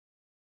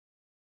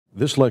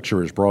This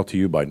lecture is brought to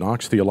you by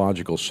Knox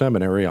Theological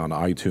Seminary on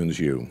iTunes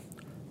U.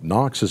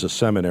 Knox is a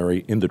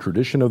seminary in the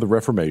tradition of the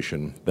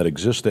Reformation that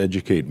exists to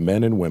educate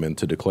men and women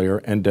to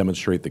declare and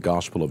demonstrate the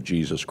gospel of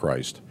Jesus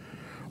Christ.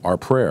 Our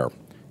prayer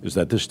is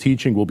that this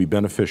teaching will be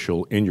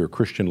beneficial in your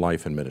Christian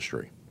life and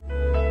ministry.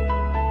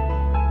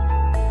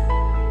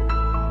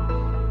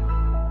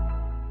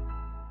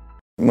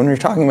 When we're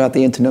talking about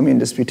the antinomian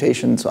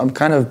disputations, I'm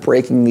kind of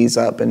breaking these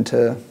up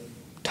into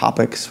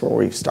topics where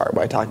we start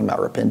by talking about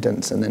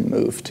repentance and then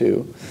move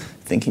to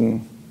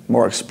thinking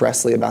more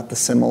expressly about the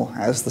simile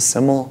as the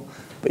simile.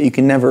 But you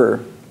can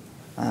never,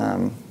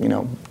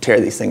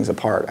 tear these things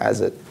apart, as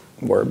it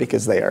were,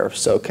 because they are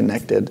so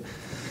connected.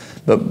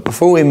 But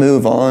before we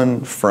move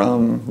on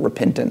from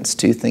repentance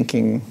to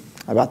thinking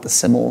about the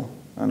simile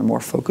in a more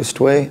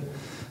focused way,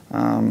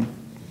 I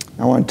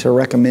want to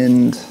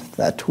recommend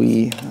that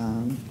we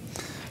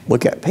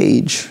look at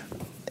page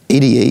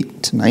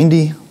 88 to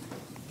 90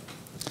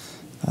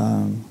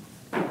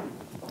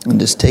 and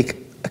just take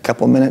a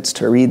couple minutes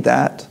to read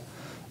that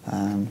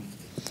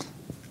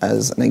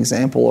as an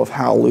example of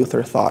how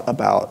Luther thought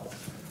about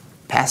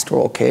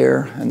pastoral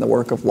care and the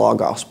work of law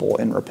gospel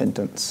in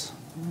repentance.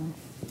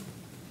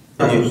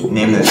 Can you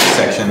name the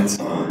sections?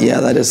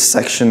 Yeah, that is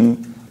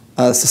section,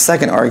 it's the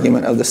second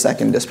argument of the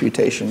second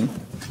disputation.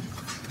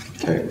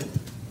 Okay.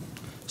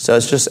 So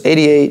it's just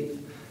 88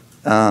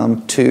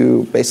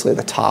 to basically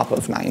the top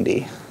of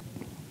 90.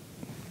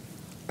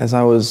 As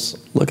I was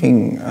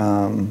looking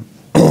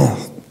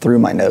through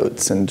my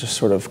notes and just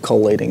sort of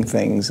collating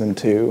things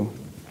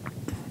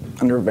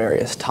under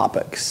various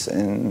topics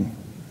and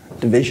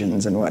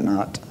divisions and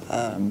whatnot,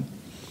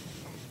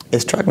 it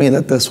struck me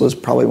that this was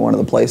probably one of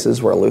the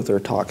places where Luther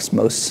talks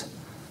most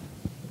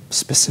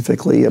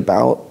specifically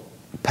about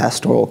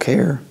pastoral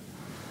care.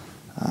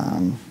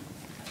 And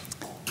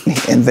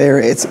there,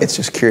 it's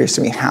just curious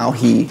to me how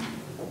he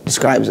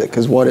describes it,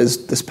 because what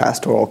is this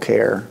pastoral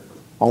care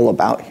all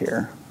about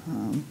here?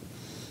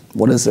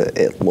 What does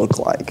it look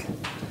like?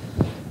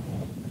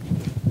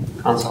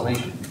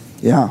 Consolation.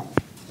 Yeah.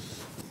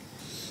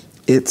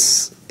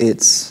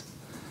 It's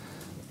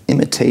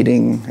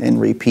imitating and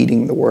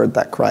repeating the word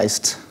that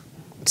Christ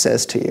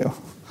says to you.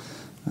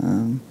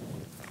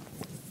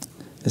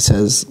 It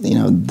says,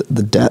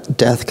 the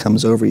death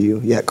comes over you,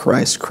 yet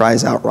Christ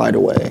cries out right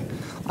away,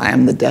 I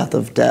am the death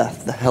of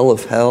death, the hell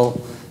of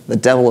hell, the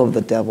devil of the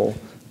devil.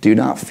 Do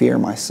not fear,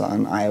 my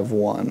son, I have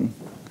won.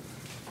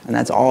 And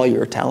that's all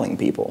you're telling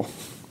people.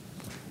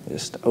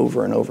 Just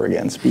over and over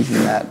again, speaking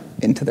that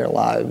into their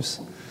lives.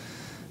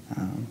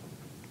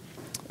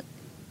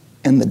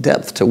 And the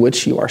depth to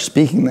which you are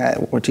speaking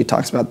that, which he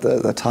talks about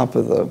the top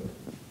of the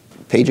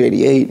page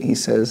 88, he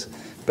says,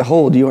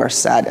 behold, you are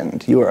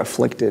saddened, you are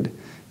afflicted,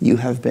 you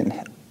have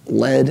been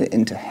led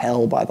into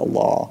hell by the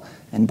law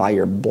and by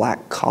your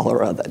black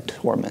cholera that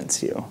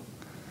torments you.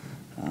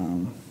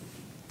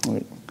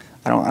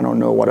 I don't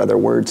know what other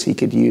words he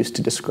could use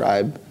to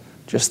describe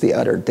just the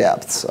utter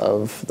depths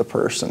of the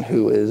person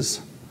who is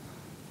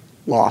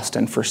lost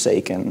and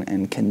forsaken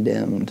and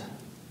condemned.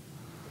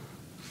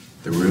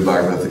 The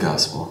rhubarb of the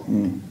gospel.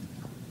 And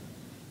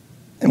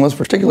what's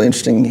particularly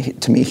interesting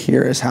to me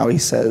here is how he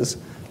says,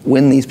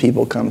 when these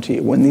people come to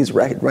you, when these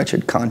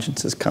wretched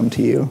consciences come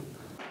to you,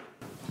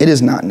 it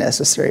is not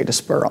necessary to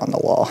spur on the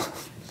law.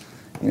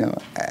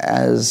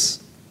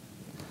 As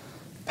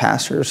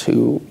pastors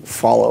who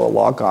follow a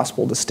law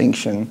gospel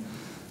distinction,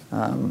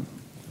 kind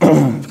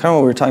of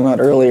what we were talking about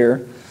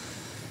earlier,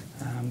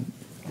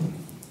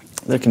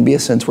 there can be a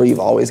sense where you've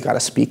always got to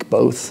speak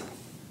both,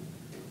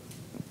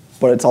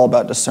 but it's all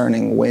about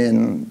discerning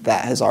when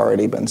that has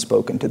already been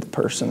spoken to the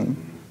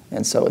person,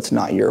 and so it's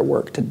not your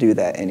work to do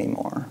that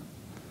anymore.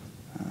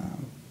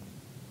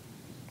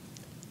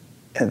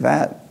 And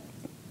that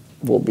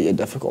will be a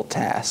difficult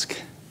task,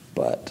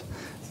 but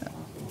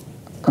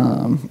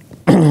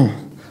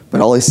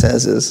all he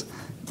says is,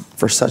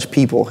 for such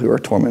people who are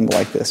tormented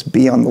like this,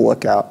 be on the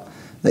lookout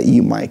that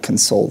you might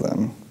console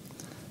them.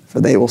 For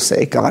they will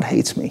say, God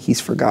hates me,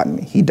 he's forgotten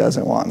me, he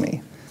doesn't want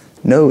me.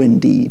 No,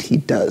 indeed, he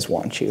does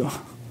want you.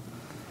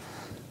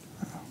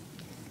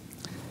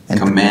 And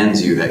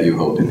commands you that you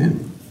hope in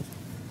him.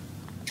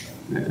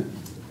 Yeah.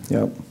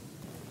 Yep.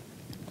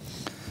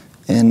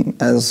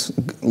 And as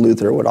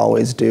Luther would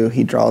always do,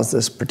 he draws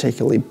this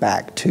particularly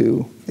back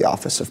to the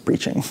office of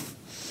preaching.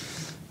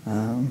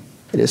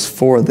 It is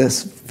for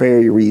this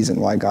very reason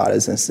why God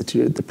has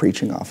instituted the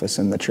preaching office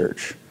in the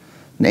church,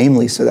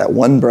 namely so that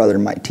one brother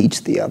might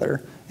teach the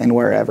other, and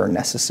wherever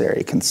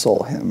necessary,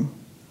 console him.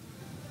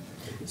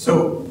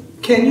 So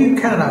can you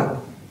kind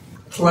of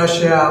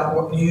flesh out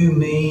what you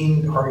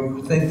mean, or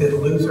you think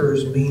that Luther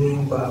is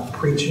meaning by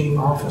preaching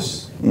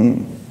office?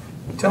 Be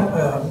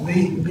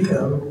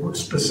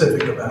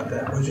specific about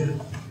that, would you?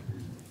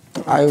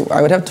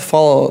 I would have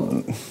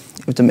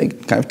to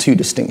make kind of two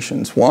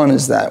distinctions. One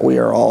is that we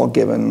are all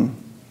given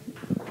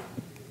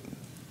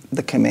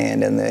the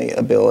command and the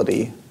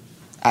ability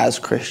as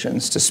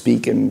Christians to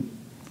speak and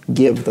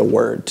give the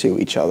word to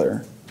each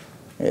other.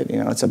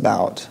 It's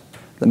about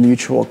the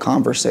mutual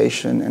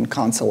conversation and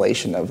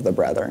consolation of the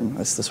brethren.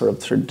 That's the sort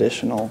of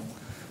traditional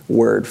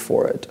word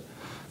for it.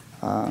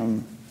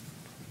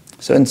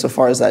 So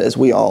insofar as that is,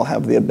 we all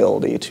have the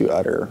ability to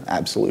utter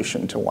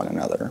absolution to one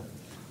another.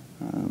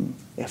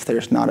 If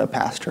there's not a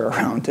pastor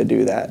around to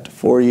do that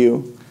for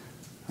you,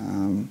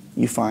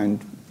 you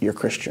find your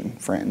Christian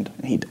friend,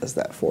 and he does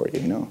that for you.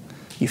 You know,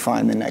 you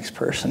find the next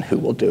person who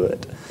will do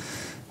it.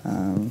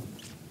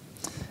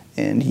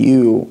 And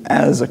you,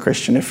 as a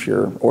Christian, if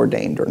you're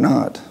ordained or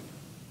not,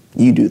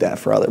 you do that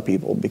for other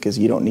people because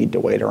you don't need to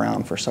wait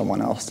around for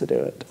someone else to do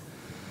it.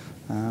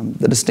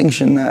 The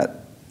distinction that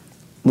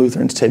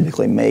Lutherans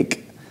typically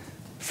make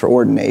for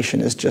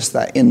ordination is just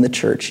that in the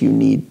church you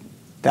need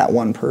that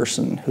one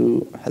person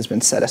who has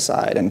been set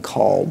aside and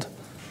called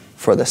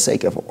for the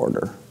sake of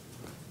order,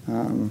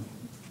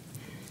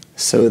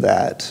 so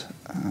that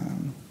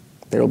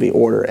there will be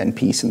order and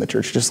peace in the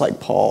church, just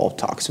like Paul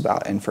talks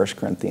about in 1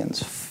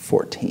 Corinthians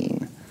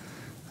 14.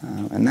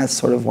 And that's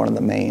sort of one of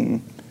the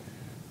main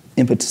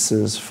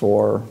impetuses.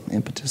 I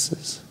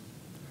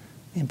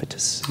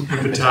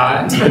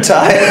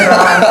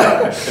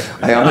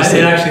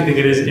honestly actually think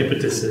it is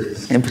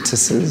impetuses.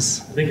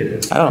 Impetuses. I think it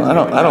is. I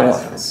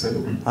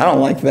don't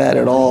like that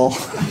at all.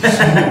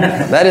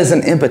 That is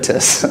an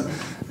impetus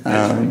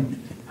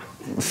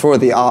for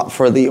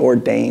the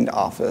ordained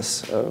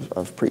office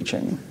of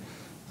preaching.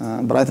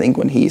 But I think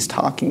when he's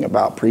talking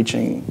about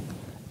preaching,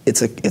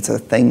 it's a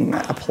thing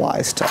that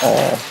applies to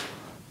all,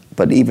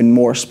 but even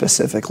more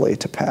specifically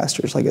to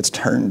pastors. Like, it's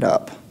turned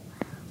up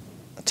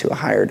to a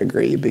higher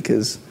degree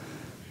because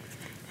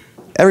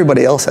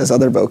everybody else has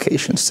other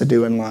vocations to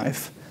do in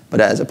life, but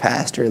as a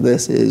pastor,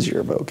 this is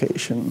your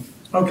vocation.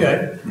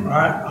 Okay, all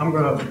right, I'm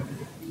going to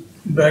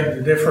beg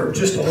to differ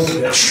just a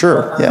little bit.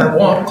 Sure, yeah. I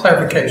want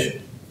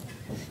clarification.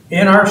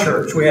 In our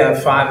church, we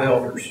have 5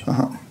 elders,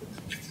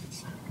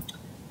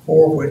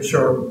 4 of which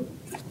are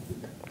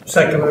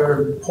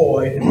secular,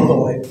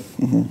 employed,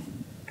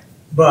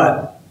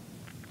 but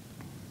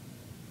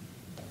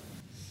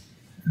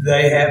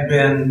they have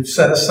been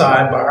set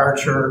aside by our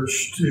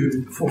church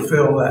to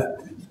fulfill that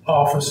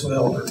office of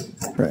elder.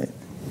 Right.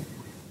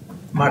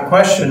 My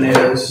question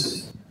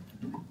is,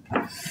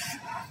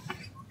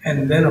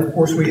 and then of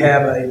course we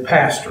have a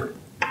pastor.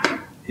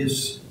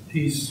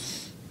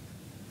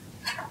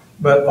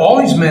 But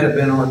all these men have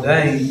been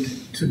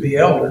ordained to be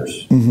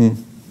elders.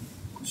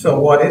 So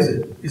what is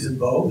it? Is it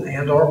both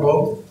and or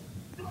both?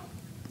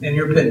 In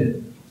your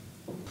opinion?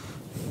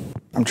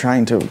 I'm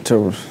trying to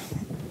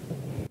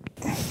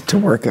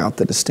work out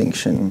the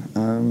distinction.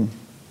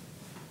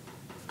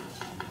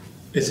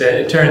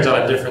 It turns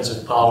on a difference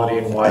of polity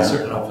and why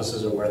certain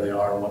offices are where they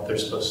are and what they're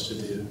supposed to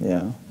do.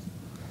 Yeah.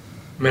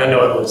 I mean, I know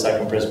what it looks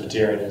like in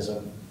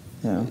Presbyterianism.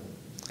 Yeah.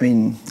 I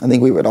mean, I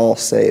think we would all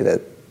say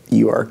that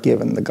you are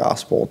given the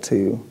gospel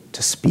to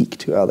speak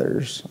to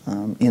others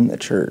in the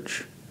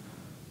church,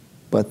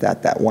 but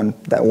that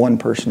one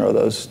person or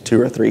those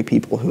 2 or 3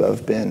 people who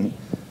have been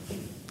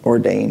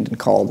ordained and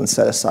called and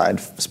set aside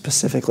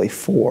specifically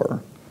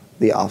for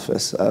the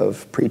office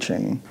of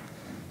preaching.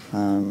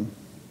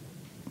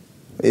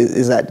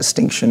 Is that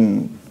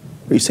distinction,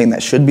 are you saying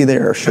that should be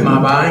there or shouldn't?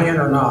 Am I buying it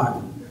or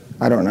not?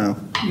 I don't know.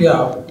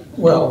 Yeah,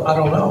 well, I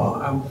don't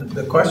know.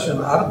 The question,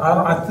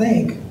 I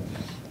think,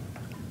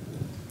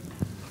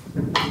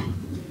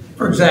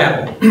 for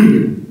example,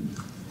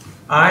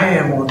 I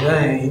am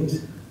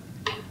ordained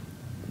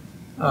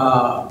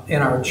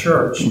in our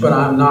church, but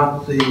I'm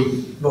not the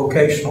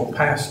vocational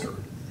pastor.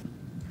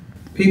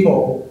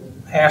 People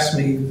ask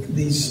me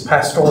these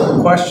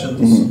pastoral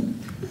questions,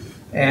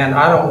 and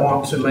I don't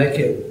want to make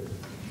it,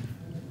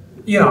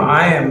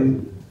 I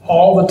am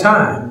all the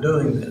time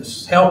doing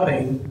this,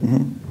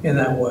 helping in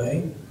that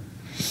way,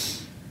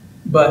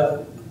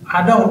 but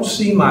I don't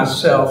see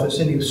myself as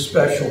any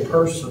special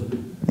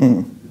person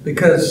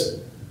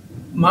because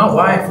my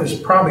wife is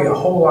probably a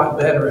whole lot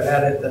better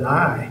at it than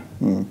I,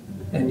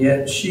 and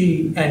yet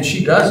she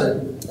does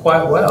it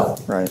quite well.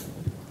 Right.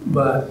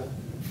 But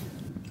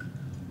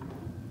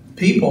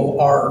people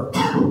are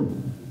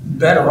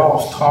better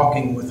off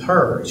talking with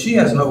her. She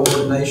has no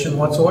ordination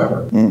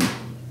whatsoever.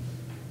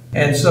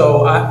 And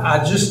so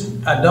I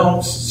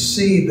don't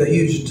see the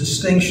huge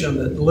distinction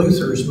that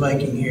Luther is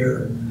making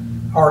here,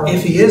 or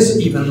if he is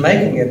even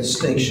making a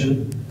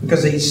distinction,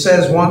 because he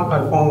says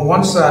on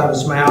one side of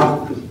his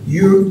mouth,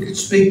 you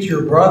speak to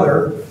your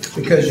brother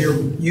because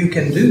you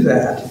can do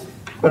that.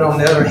 But on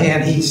the other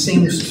hand, he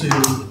seems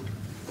to,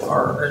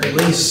 or at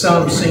least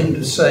some seem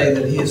to say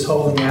that he is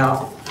holding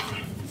out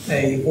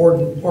a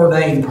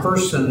ordained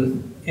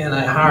person in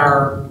a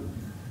higher,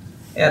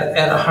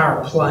 at a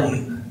higher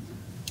plane.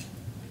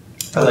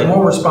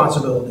 More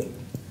responsibility.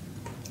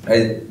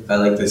 I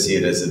like to see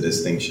it as a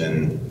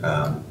distinction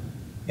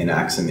in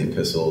Acts and the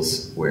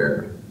Epistles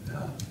where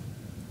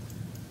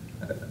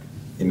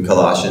in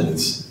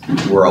Colossians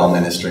we're all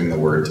ministering the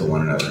word to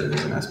one another.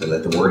 There's an aspect,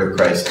 let the word of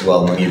Christ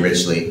dwell among you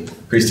richly,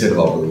 priesthood of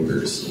all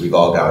believers. We've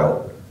all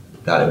got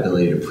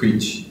ability to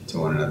preach to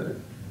one another.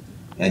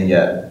 And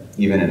yet,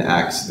 even in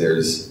Acts,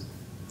 there's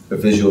a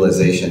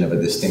visualization of a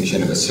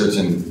distinction of a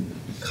certain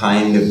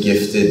kind of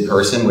gifted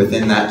person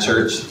within that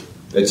church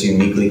that's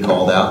uniquely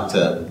called out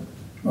to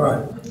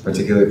Right.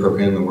 particularly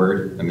proclaim the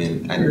word. I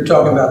mean, You're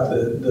talking about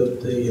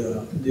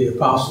the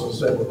apostles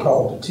that were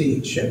called to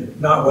teach, and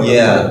not what.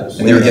 yeah,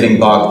 and they were getting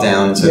bogged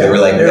down, so they were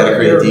like, "Gotta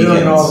create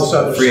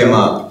deacons, free them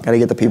up, Got to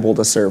get the people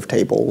to serve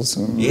tables."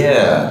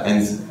 Yeah,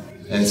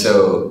 and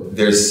so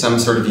there's some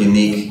sort of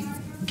unique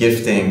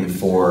gifting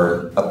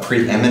for a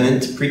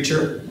preeminent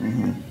preacher,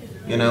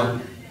 you know,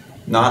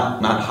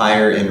 not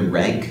higher in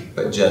rank,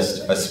 but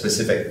just a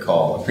specific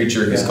call. A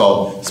preacher who's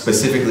called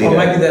specifically. Well,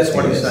 maybe that's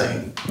what he's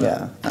saying.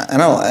 Yeah,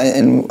 and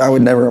I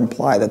would never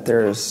imply that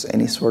there's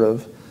any sort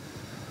of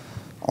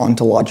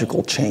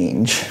ontological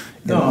change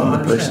in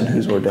the person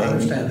who's ordained. I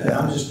understand that. Yeah.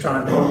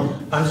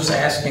 I'm just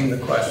asking the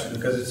question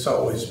because it's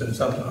always been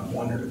something I've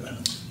wondered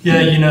about.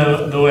 Yeah,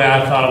 the way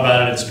I've thought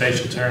about it in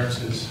spatial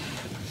terms is,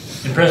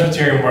 in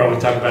Presbyterian world, we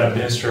talk about a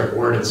minister of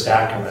word and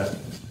sacrament.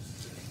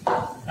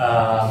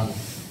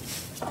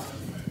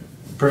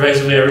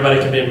 Pervasively, everybody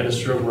can be a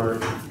minister of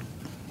word.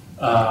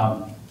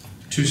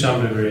 To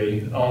some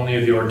degree,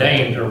 only the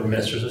ordained are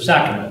ministers of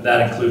sacrament.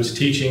 That includes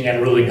teaching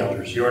and ruling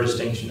elders. Your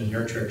distinction in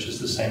your church is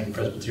the same in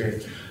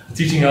Presbyterian. A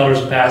teaching elder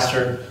is a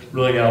pastor,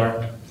 ruling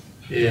elder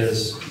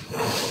is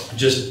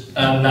just,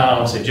 not I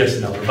want to say just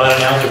an elder, but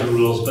an elder who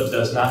rules but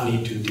does not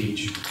need to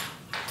teach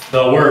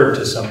the word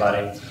to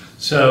somebody.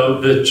 So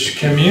the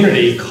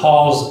community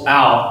calls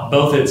out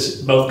both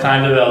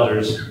kind of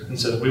elders and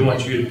says, we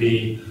want you to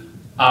be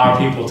our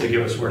people to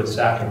give us word and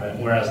sacrament,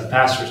 whereas the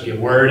pastors give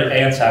word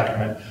and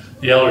sacrament.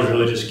 The elders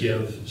really just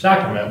give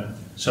sacrament,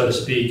 so to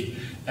speak.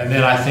 And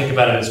then I think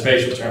about it in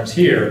spatial terms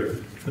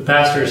here. The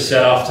pastor is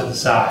set off to the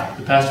side.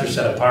 The pastor is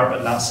set apart,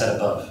 but not set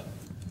above.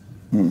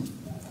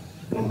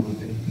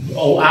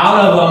 Oh,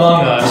 out of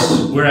among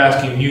us, we're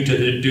asking you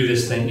to do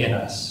this thing in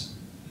us.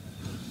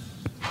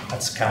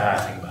 That's kind of how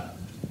I think about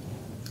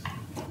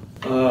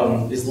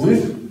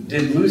it.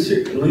 Did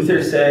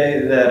Luther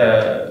say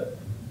that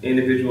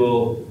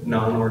individual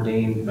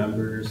non-ordained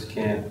members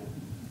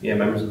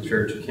members of the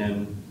church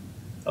can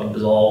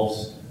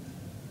absolve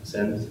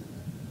sins?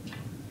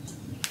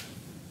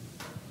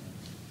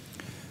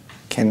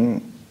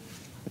 Can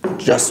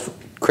just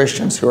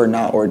Christians who are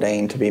not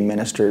ordained to be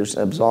ministers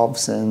absolve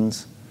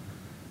sins?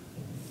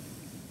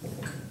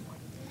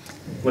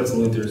 What's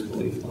Luther's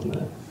belief on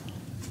that?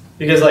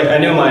 Because, I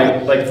know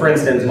for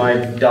instance, my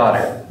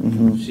daughter,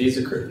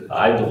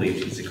 I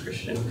believe she's a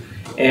Christian,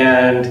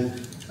 and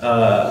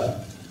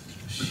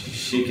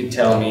she could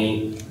tell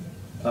me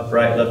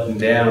upright, left, and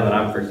down that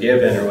I'm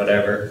forgiven or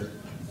whatever.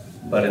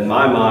 But in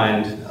my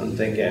mind, I'm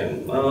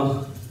thinking,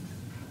 well,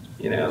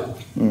 you're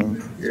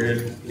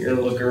a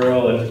little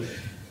girl and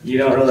you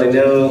don't really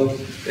know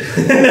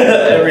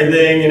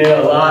everything,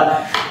 a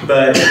lot.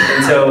 But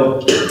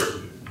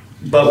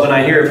when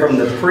I hear it from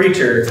the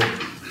preacher,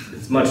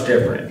 it's much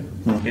different.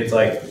 It's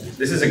like,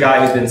 this is a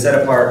guy who's been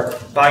set apart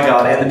by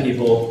God and the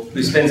people,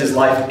 who spends his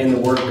life in the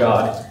Word of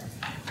God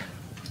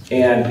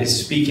and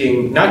is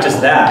speaking, not just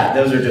that,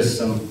 those are just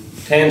some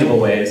tangible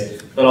ways,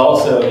 but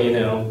also,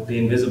 the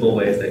invisible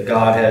ways that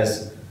God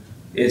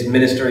is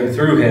ministering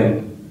through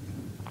him,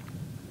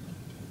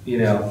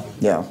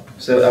 Yeah.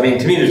 So,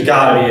 to me, there's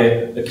got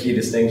to be a key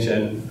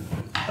distinction.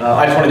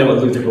 I just want to know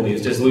what Luther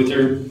believes. Does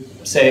Luther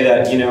say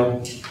that,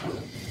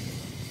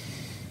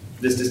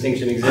 this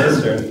distinction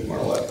exists, or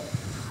what?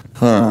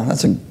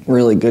 That's a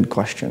really good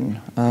question.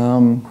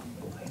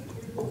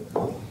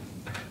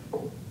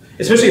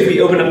 Especially if we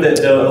open up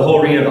the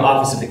whole arena of the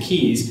office of the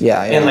keys.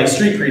 Yeah. And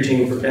street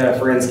preaching,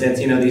 for instance,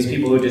 these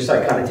people who just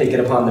kind of take it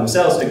upon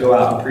themselves to go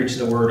out and preach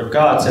the word of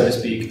God, so to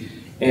speak,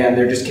 and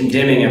they're just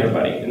condemning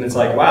everybody. And it's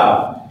like,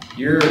 wow,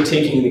 you're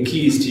taking the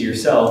keys to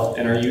yourself,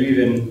 and do you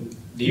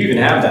even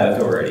have that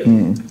authority?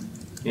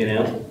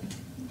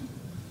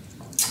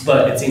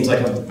 But it seems like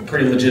a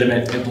pretty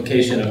legitimate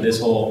implication of this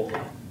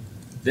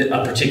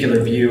a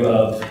particular view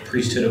of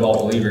priesthood of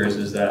all believers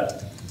is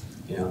that,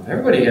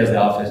 everybody has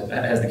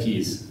the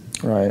keys.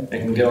 Right. They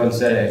can go and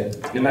say,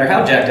 no matter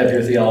how jacked up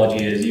your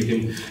theology is, you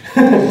can,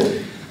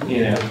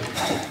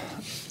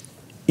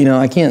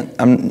 I can't,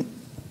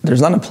 there's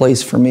not a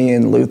place for me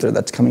in Luther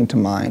that's coming to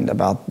mind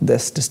about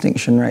this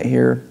distinction right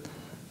here.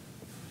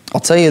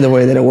 I'll tell you the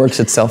way that it works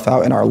itself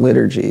out in our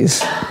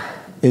liturgies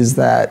is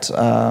that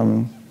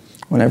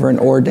whenever an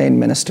ordained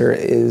minister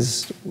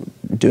is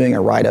doing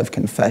a rite of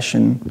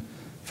confession,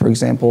 for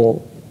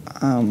example,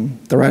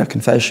 the rite of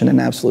confession and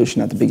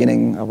absolution at the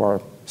beginning of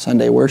our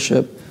Sunday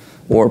worship,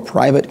 or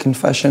private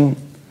confession,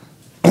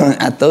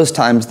 at those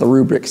times the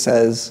rubric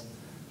says,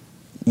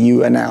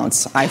 you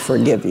announce, I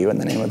forgive you in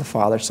the name of the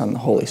Father, Son, and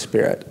the Holy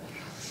Spirit.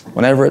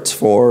 Whenever it's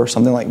for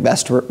something like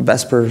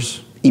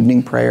Vespers,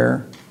 evening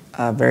prayer,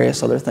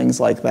 various other things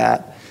like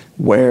that,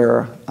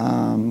 where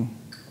a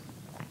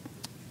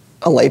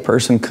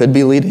layperson could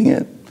be leading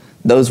it,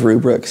 those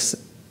rubrics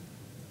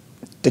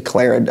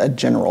declare a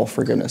general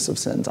forgiveness of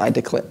sins. I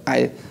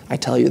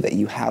tell you that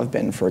you have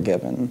been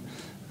forgiven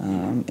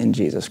in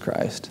Jesus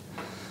Christ.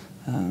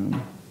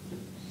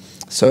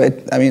 So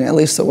at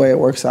least the way it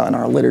works out in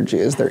our liturgy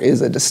is there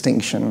is a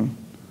distinction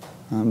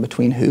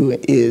between who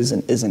is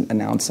and isn't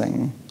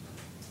announcing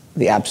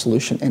the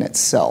absolution in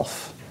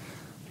itself,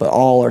 but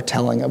all are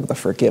telling of the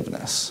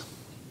forgiveness.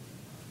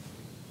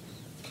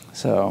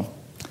 So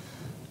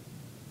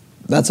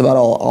that's about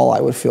all I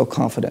would feel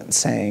confident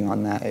saying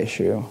on that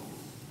issue.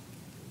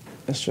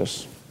 It's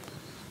just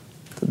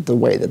the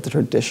way that the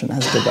tradition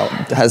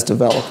has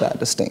developed that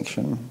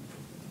distinction.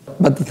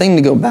 But the thing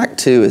to go back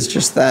to is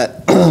just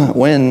that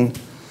when,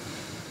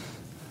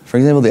 for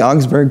example, the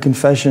Augsburg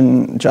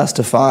Confession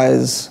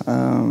justifies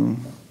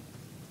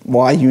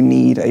why you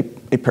need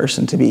a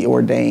person to be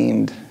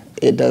ordained,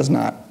 it does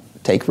not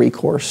take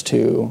recourse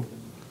to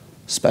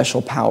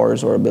special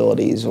powers or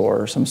abilities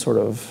or some sort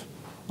of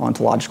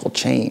ontological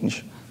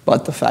change,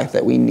 but the fact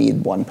that we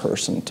need one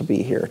person to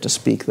be here to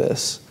speak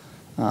this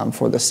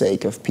for the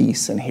sake of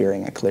peace and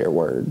hearing a clear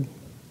word.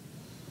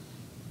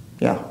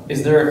 Yeah.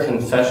 Is there a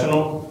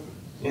confessional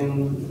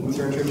in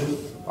Lutheran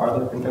churches? Are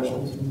there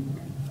confessionals?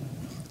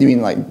 You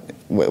mean like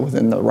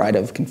within the rite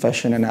of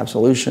confession and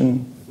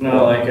absolution?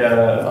 No, like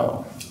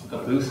a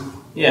booth?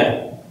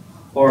 Yeah.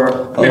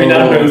 Or maybe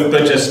not a booth,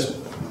 but just,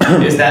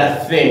 is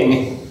that a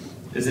thing?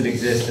 Does it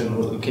exist?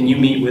 And can you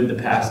meet with the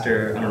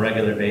pastor on a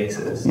regular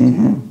basis to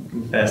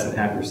confess and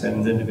have your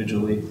sins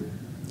individually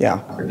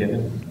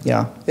forgiven?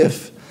 Yeah.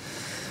 If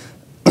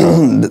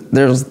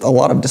there's a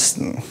lot of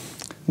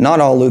not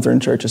all Lutheran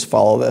churches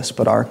follow this,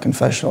 but our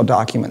confessional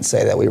documents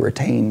say that we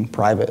retain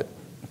private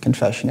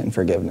confession and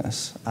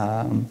forgiveness.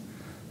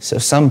 So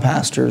some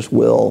pastors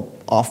will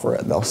offer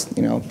it.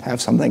 They'll,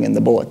 have something in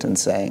the bulletin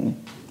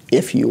saying,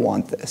 if you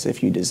want this,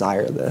 if you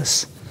desire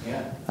this.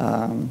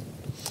 Yeah.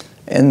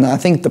 And I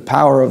think the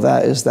power of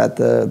that is that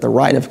the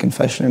rite of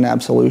confession and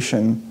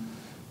absolution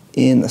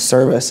in the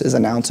service is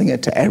announcing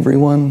it to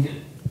everyone,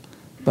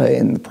 but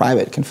in the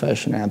private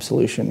confession and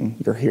absolution,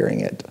 you're hearing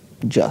it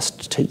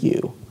just to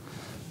you.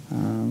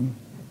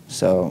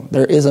 So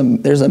there's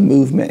a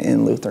movement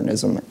in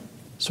Lutheranism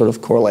sort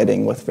of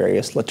correlating with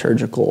various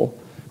liturgical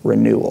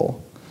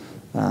renewal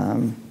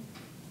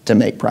to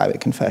make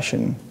private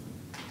confession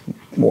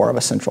more of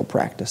a central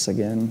practice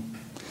again.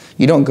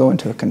 You don't go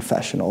into a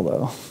confessional,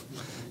 though.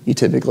 You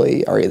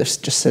typically are either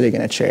just sitting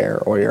in a chair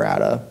or you're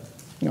at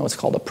what's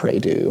called a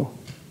pray-do.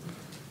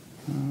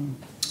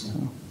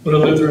 Would a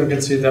Lutheran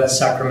consider that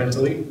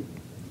sacramentally?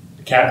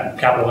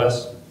 Capital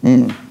S?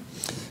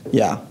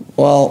 Yeah.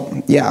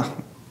 Well, yeah.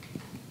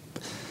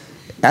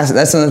 That's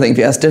another thing. If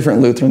you ask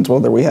different Lutherans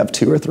whether we have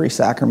 2 or 3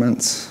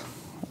 sacraments.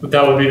 But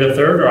that would be the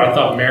third, or I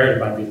thought marriage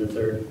might be the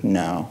third.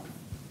 No.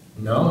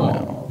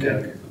 No.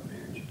 Okay.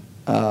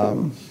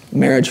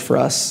 Marriage for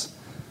us,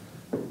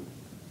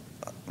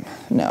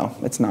 no,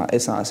 it's not a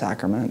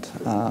sacrament.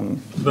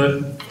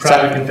 But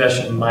private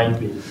confession might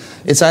be.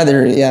 It's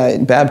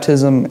either,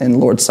 baptism and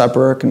Lord's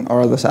Supper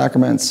are the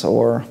sacraments,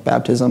 or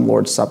baptism,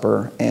 Lord's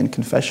Supper, and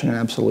confession and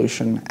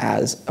absolution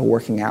as a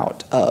working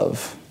out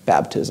of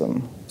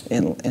baptism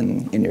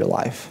in your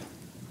life.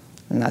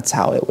 And that's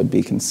how it would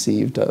be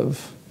conceived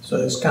of. So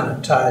it's kind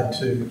of tied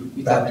to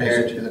You thought baptism.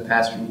 marriage for the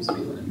pastor needs to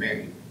be when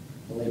married.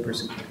 The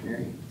layperson can't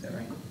marry. Is that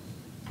right?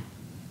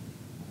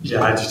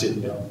 Yeah, I just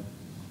didn't know.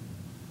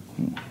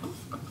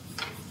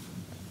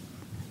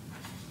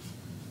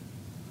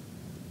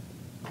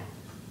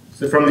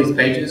 So from these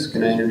pages,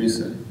 can I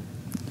introduce a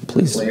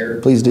layer?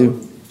 Please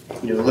do.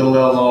 Little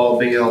L law,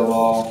 big L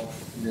law,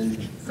 and then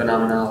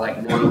phenomena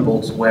like Nelly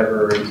Boltz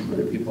Weber and some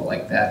other people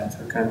like that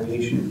for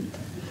congregation.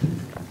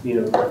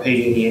 Page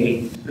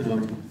 88.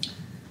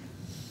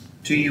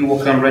 To you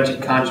will come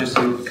wretched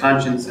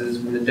consciences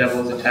when the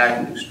devil is attacked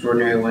in an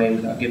extraordinary way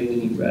without giving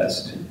any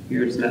rest.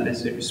 Here it is not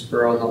necessary to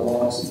spur on the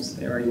law, since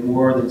they are already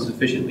more than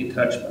sufficiently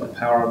touched by the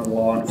power of the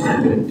law and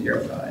afflicted and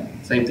terrified.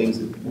 Same things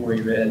that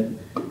we read.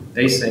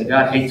 They say,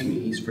 God hates me,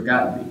 he's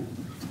forgotten me.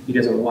 He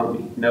doesn't want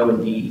me. No,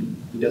 indeed.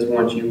 He does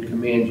want you and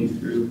command you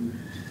through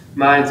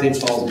mine, St.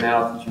 Paul's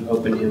mouth, that you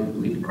hope in him and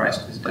believe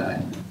Christ has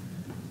died.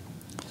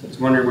 So I was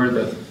wondering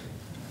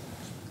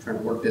trying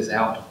to work this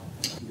out.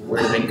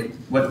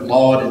 What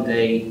law did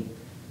they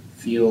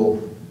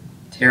feel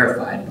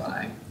terrified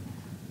by?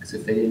 Because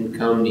if they didn't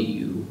come to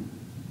you,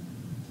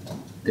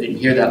 they didn't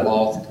hear that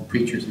law through the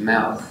preacher's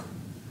mouth,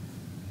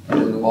 what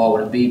other law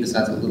would it be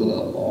besides a little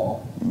L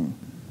law?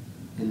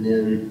 And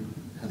then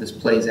how this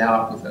plays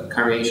out with a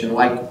congregation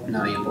like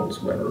Nadia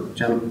Boltz Weber,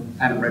 which I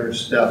haven't read her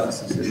stuff.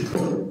 This is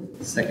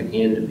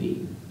secondhand to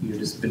me.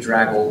 Just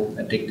bedraggled,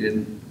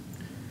 addicted,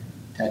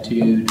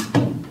 tattooed,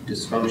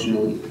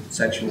 dysfunctional,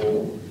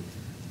 sexual,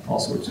 all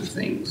sorts of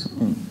things.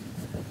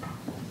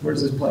 Where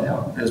does this play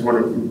out? I was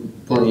wondering,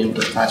 pulling in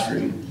for a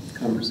classroom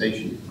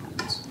conversation.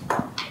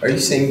 Are you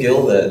saying,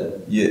 Gil,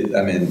 that you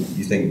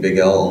think big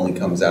L only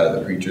comes out of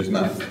the preacher's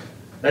mouth?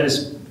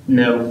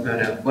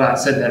 No. Well, I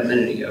said that a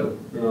minute ago.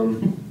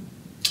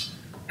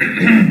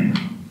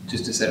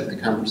 Just to set up the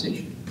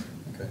conversation.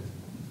 Okay.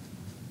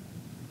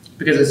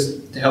 Because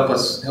it's to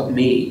help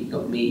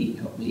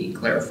me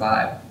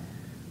clarify,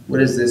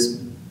 what is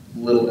this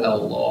little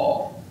L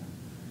law?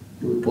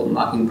 We pulled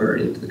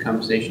Mockingbird into the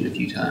conversation a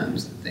few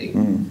times. That they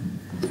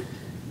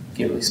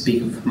can't really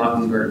speak of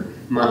Mockingbird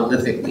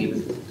monolithically,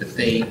 but that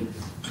they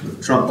sort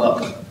of trump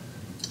up.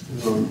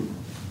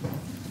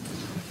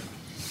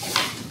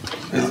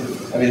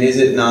 Is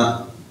it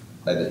not?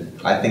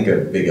 I think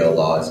of Big L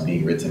law as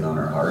being written on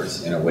our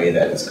hearts in a way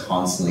that is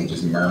constantly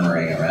just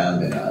murmuring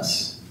around in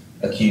us,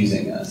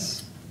 accusing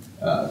us,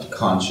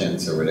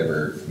 conscience or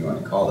whatever you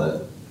want to call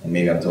it. And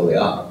maybe I'm totally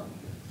off.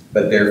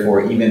 But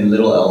therefore, even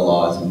little L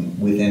laws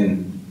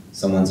within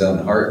someone's own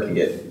heart can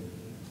get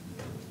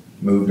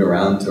moved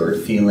around toward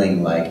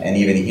feeling like, and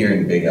even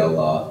hearing Big L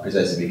law,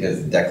 precisely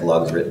because the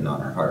Decalogue is written on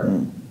our heart.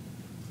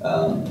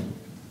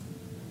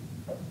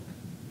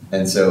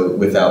 And so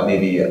without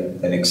maybe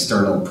an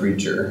external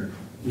preacher,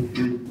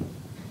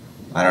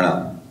 I don't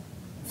know,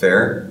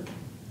 fair?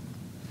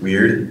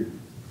 Weird?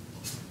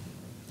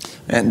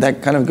 And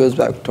that kind of goes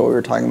back to what we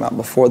were talking about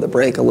before the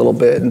break a little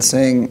bit, and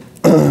saying,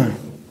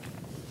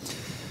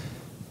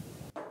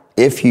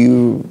 if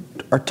you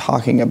are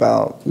talking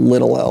about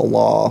little L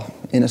law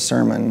in a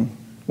sermon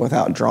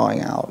without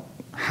drawing out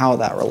how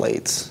that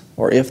relates,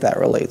 or if that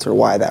relates, or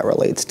why that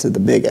relates to the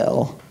big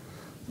L,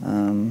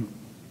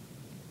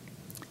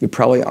 you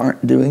probably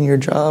aren't doing your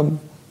job,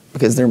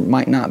 because there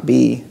might not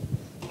be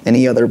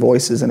any other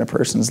voices in a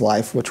person's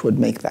life which would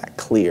make that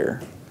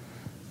clear,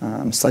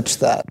 such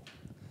that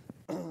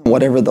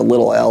whatever the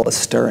little L is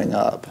stirring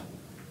up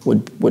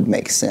would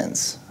make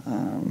sense,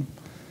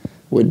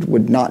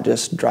 would not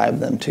just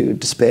drive them to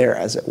despair,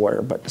 as it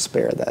were, but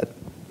despair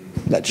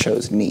that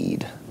shows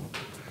need.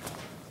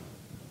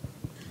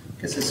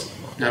 I guess it's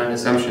not an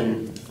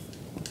assumption.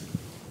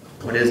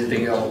 What is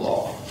Big L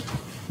law?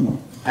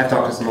 I've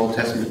talked to some Old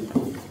Testament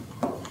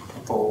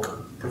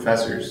folk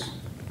professors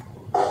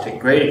who take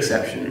great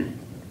exception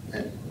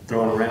at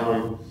throwing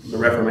around the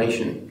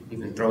Reformation,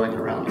 even throwing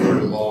around the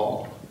word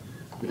law.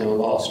 Within a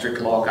law,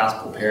 strict law,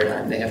 gospel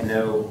paradigm, they have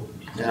no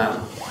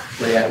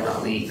way out of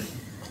my league.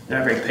 They're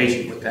not very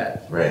patient with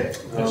that. Right,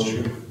 that's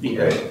true.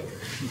 Right.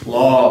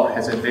 Law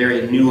has a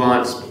very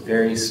nuanced,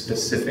 very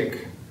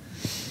specific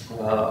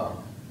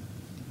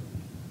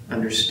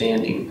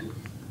understanding,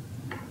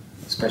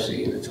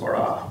 especially in the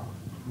Torah.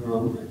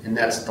 And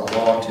that's the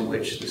law to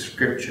which the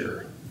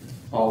scripture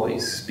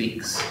always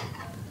speaks.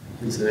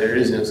 And so there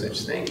is no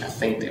such thing. I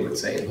think they would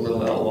say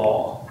little L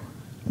law,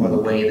 or the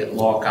way that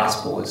law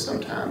gospel is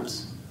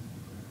sometimes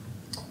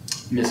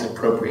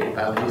misappropriated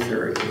by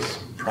Luther and his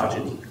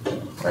progeny.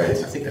 Right. I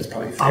think that's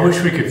probably fair. I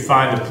wish we could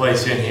find a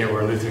place in here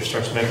where Luther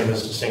starts making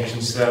those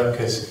distinctions, though,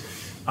 because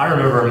I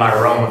remember in my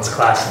Romans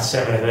class in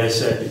seminary, they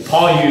said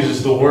Paul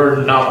uses the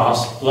word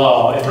nomos,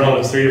 law, in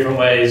Romans 3 different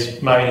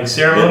ways, meaning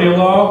ceremonial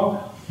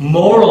law,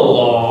 moral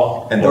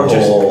law, and the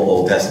whole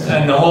Old Testament.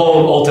 And the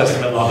whole Old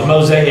Testament law, the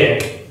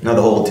Mosaic. No,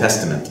 the whole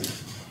Testament.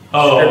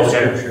 Oh,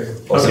 okay.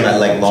 Also, Okay. not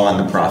like law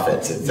and the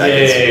prophets. It's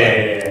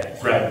Yeah,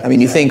 right. I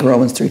mean, you think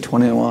Romans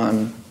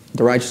 3:21,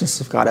 the righteousness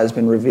of God has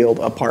been revealed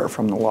apart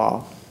from the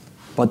law,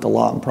 but the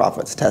law and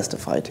prophets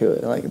testify to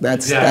it. Like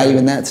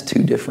that's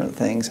two different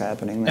things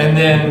happening there. And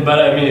then, but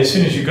I mean, as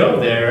soon as you go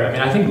there, I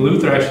mean, I think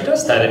Luther actually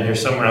does that in here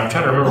somewhere. I'm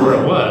trying to remember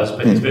where it was,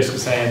 but he's basically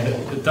saying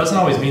that it doesn't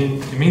always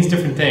mean, it means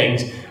different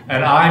things,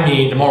 and I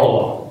mean the moral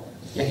law.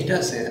 Yeah, he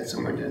does say that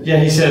somewhere, doesn't he? Yeah,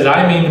 he says,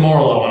 I mean the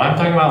moral law. When I'm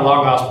talking about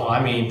law gospel,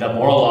 I mean the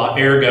moral law,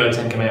 ergo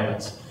Ten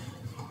Commandments.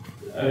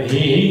 I think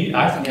he's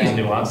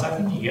nuanced. I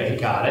think he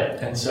got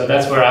it. And so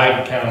that's where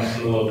I kind of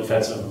am a little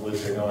defensive of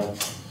Luther going,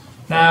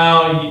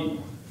 now,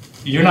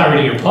 you're not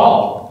reading your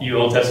Paul, you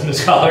Old Testament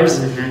scholars,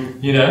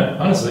 you know,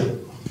 honestly.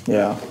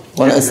 Yeah.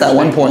 Well, it's that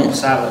one point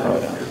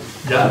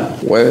Yeah.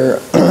 where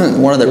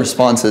one of the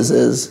responses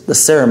is the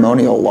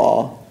ceremonial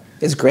law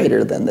is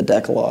greater than the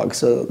Decalogue,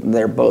 so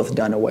they're both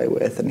done away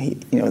with, and he,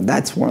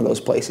 that's one of those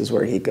places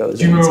where he goes.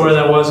 Do you remember where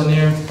that was in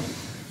here?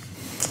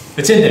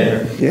 It's in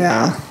there.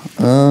 Yeah.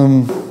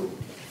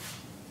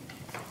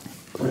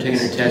 We're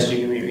taking a test, you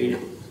can reread it.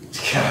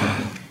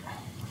 Yeah.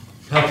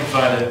 Help you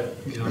find it.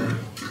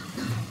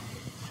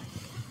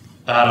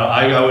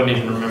 I wouldn't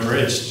even remember.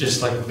 It's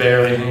just like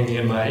barely hanging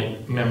in my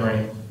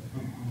memory.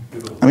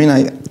 I mean,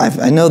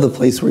 I know the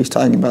place where he's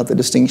talking about the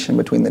distinction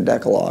between the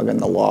Decalogue and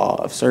the law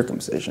of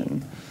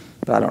circumcision,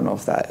 but I don't know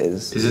if that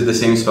is. Is it the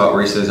same spot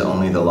where he says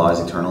only the law is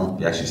eternal?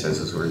 He actually says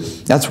those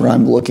words. That's where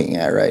I'm looking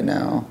at right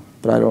now,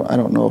 but I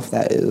don't know if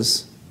that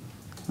is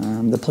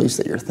the place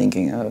that you're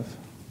thinking of.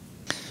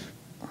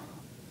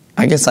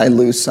 I guess I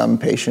lose some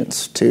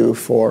patience too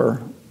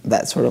for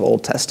that sort of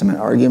Old Testament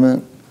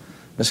argument,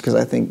 just because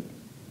I think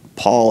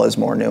Paul is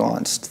more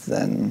nuanced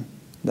than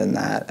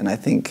that, and I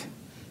think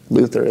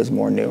Luther is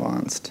more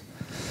nuanced.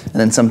 And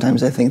then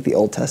sometimes I think the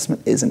Old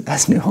Testament isn't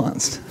as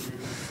nuanced,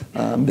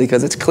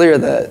 because it's clear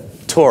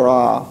that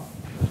Torah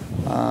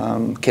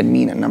can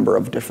mean a number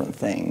of different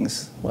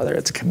things, whether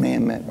it's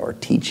commandment or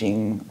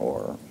teaching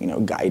or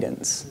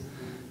guidance,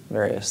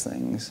 various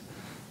things.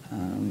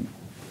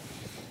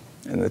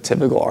 And the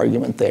typical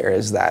argument there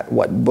is that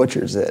what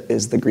butchers it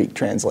is the Greek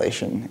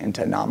translation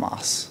into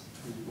nomos,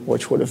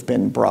 which would have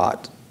been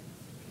brought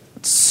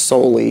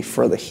solely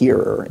for the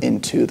hearer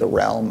into the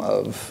realm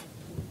of,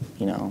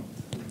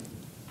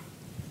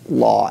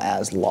 law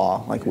as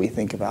law, like we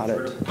think about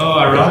it. Oh,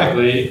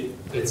 ironically,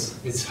 it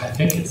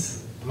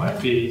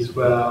might be,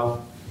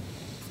 well,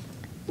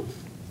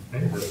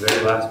 maybe the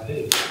very last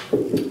page.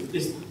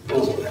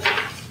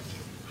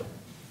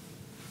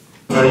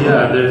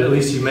 Yeah, at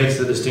least he makes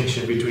the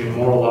distinction between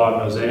moral law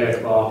and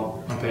Mosaic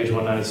law on page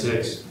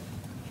 196.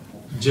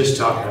 Just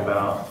talking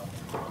about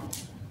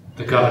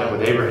the covenant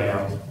with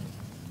Abraham.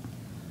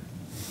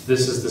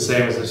 This is the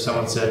same as if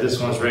someone said, this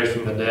one was raised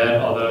from the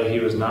dead, although he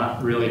was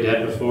not really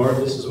dead before.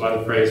 This is why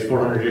the phrase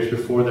 400 years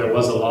before there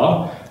was a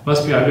law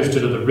must be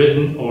understood of the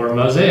written or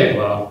Mosaic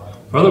law,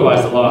 for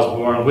otherwise the law is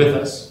born with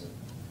us.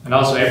 And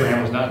also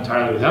Abraham was not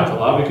entirely without the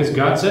law, because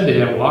God said to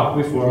him, walk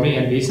before me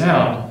and be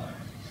sound.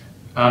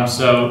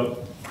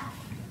 So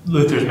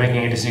Luther's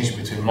making a distinction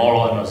between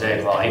moral and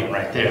Mosaic law, even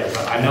right there.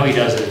 But I know he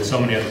does it in so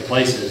many other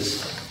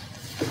places.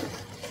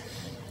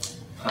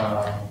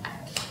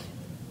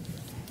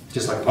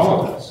 Just like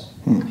Paul does.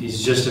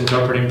 He's just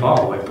interpreting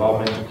Paul, the way Paul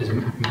meant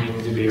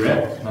to be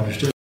read and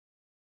understood.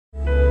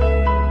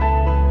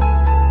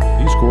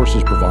 These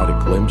courses provide a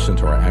glimpse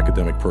into our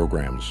academic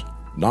programs.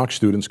 Knox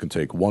students can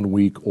take 1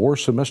 week or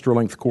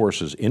semester-length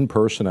courses in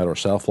person at our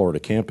South Florida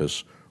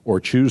campus, or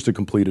choose to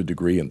complete a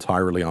degree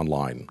entirely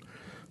online.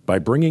 By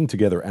bringing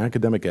together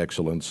academic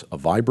excellence, a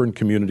vibrant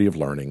community of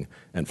learning,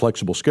 and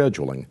flexible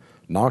scheduling,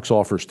 Knox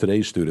offers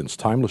today's students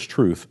timeless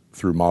truth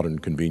through modern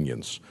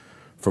convenience.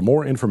 For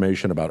more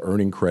information about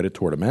earning credit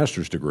toward a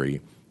master's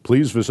degree,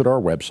 please visit our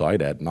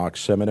website at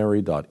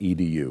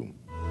knoxseminary.edu.